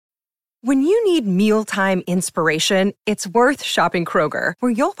When you need mealtime inspiration, it's worth shopping Kroger,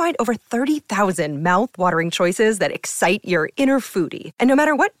 where you'll find over 30,000 mouth-watering choices that excite your inner foodie. And no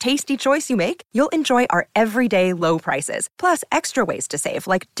matter what tasty choice you make, you'll enjoy our everyday low prices, plus extra ways to save,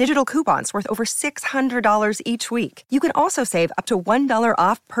 like digital coupons worth over $600 each week. You can also save up to $1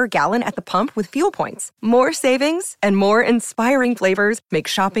 off per gallon at the pump with fuel points. More savings and more inspiring flavors make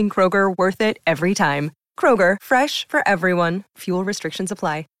shopping Kroger worth it every time. Kroger, fresh for everyone. Fuel restrictions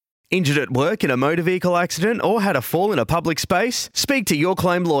apply. Injured at work in a motor vehicle accident or had a fall in a public space? Speak to Your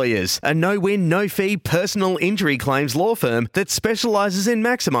Claim Lawyers, a no-win, no-fee personal injury claims law firm that specialises in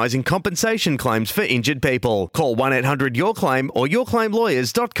maximising compensation claims for injured people. Call 1-800-YOUR-CLAIM or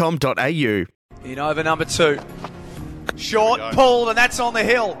yourclaimlawyers.com.au. In over number 2. Short, pulled, and that's on the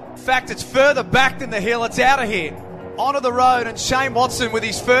hill. In fact, it's further back than the hill. It's out of here. Onto the road, and Shane Watson with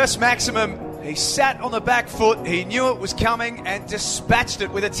his first maximum. He sat on the back foot, he knew it was coming and dispatched it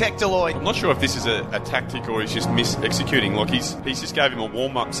with a Tech Deloitte. I'm not sure if this is a tactic or he's just mis-executing. Like he's just gave him a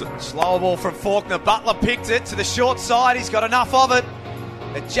warm-up. Slow ball from Faulkner. Butler picked it to the short side. He's got enough of it.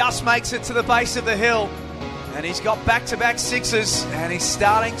 It just makes it to the base of the hill. And he's got back-to-back sixes and he's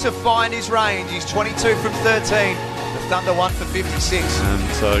starting to find his range. He's 22 from 13. The Thunder 1 for 56.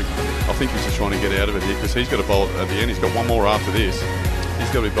 So I think he's just trying to get out of it here because he's got a bowl at the end. He's got one more after this. He's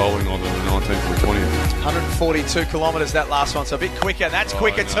got to be bowling on the 19th or 20th. 142 kilometres that last one, so a bit quicker. That's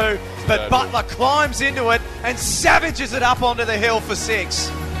quicker too. But Butler climbs into it and savages it up onto the hill for 6.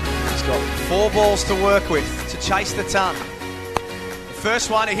 He's got 4 balls to work with to chase the ton. The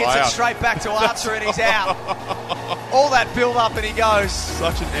first one, he hits it straight back to Archer and he's out. All that build-up and he goes.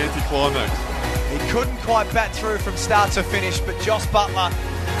 Such an anti-climax. He couldn't quite bat through from start to finish, but Josh Butler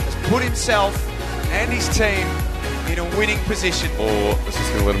has put himself and his team in a winning position. Oh, this is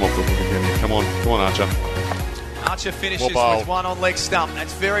going to let him off the hook again. Come on, Archer. Archer finishes with one on leg stump.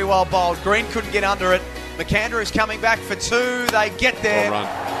 That's very well bowled. Green couldn't get under it. McAndrew is coming back for 2. They get there. Well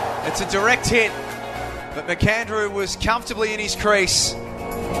run. It's a direct hit, but McAndrew was comfortably in his crease.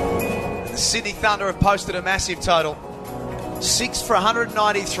 The Sydney Thunder have posted a massive total. 6 for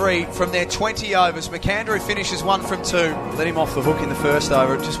 193 from their 20 overs. McAndrew finishes 1 from 2. Let him off the hook in the first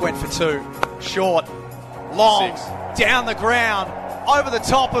over. It just went for 2. Short. Long, 6. Down the ground, over the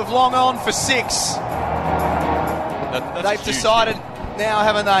top of Long on for 6. They've decided now,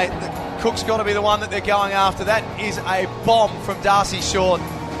 haven't they? That Cook's got to be the one that they're going after. That is a bomb from Darcy Short.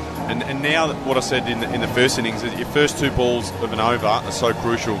 And now what I said in the first innings, is your first 2 balls of an over are so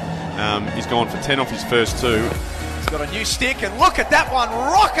crucial. He's gone for 10 off his first 2. He's got a new stick, and look at that one,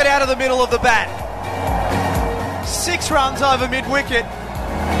 rocket out of the middle of the bat. 6 runs over mid-wicket.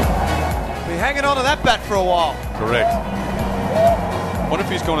 Be hanging on to that bat for a while. Correct. I wonder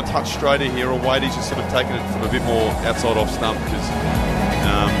if he's gone a touch straighter here or wait, he's just sort of taken it from a bit more outside off stump because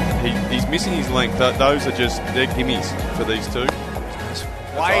he's missing his length. Those are just, they're gimmies for these 2.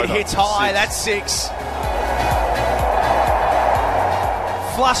 Wade hits high, that's 6.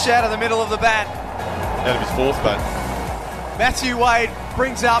 Flush out of the middle of the bat. Out of his 4th bat. Matthew Wade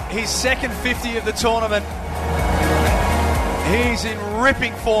brings up his second 50 of the tournament. He's in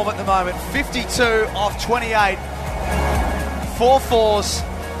ripping form at the moment. 52 off 28. 4 4s,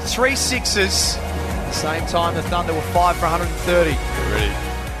 3 6s. At the same time, the Thunder were 5 for 130. Get ready.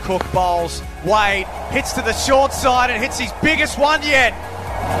 Cook bowls. Wade hits to the short side and hits his biggest one yet.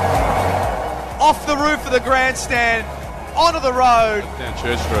 Off the roof of the grandstand, onto the road. Down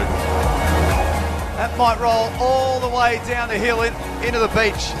Church Street. That might roll all the way down the hill into the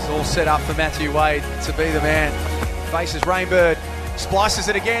beach. It's all set up for Matthew Wade to be the man. Faces Rainbird, splices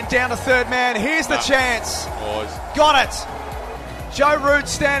it again, down to third man. Here's the chance. Boys. Got it. Joe Root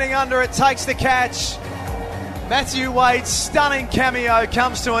standing under it, takes the catch. Matthew Wade's stunning cameo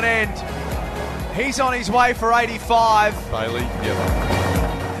comes to an end. He's on his way for 85. Bailey, yep.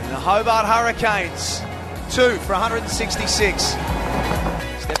 And the Hobart Hurricanes, 2 for 166.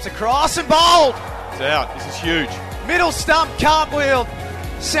 Steps across and bowled. It's out. This is huge. Middle stump cartwheeled.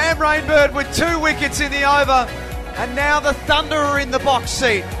 Sam Rainbird with 2 wickets in the over. And now the Thunder are in the box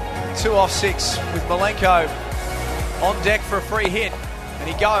seat. 2 off 6 with Malenko on deck for a free hit. And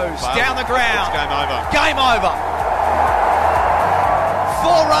he goes down the ground. It's game over. Game over.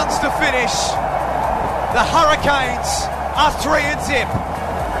 4 runs to finish. The Hurricanes are 3 and zip.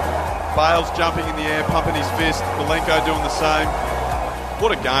 Bales jumping in the air, pumping his fist. Malenko doing the same.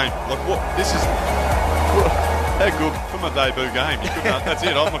 What a game. Like, what? This is... How good for my debut game. That's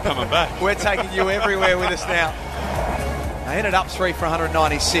it. I'm not coming back. We're taking you everywhere with us now. They ended up 3 for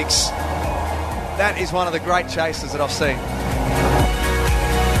 196. That is one of the great chases that I've seen.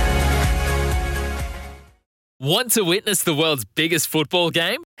 Want to witness the world's biggest football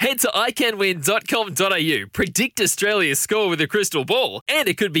game? Head to iCanWin.com.au, predict Australia's score with a crystal ball, and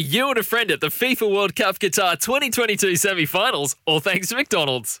it could be you and a friend at the FIFA World Cup Qatar 2022 semi-finals, all thanks to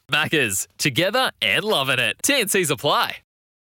McDonald's. Maccas, together and loving it. TNCs apply.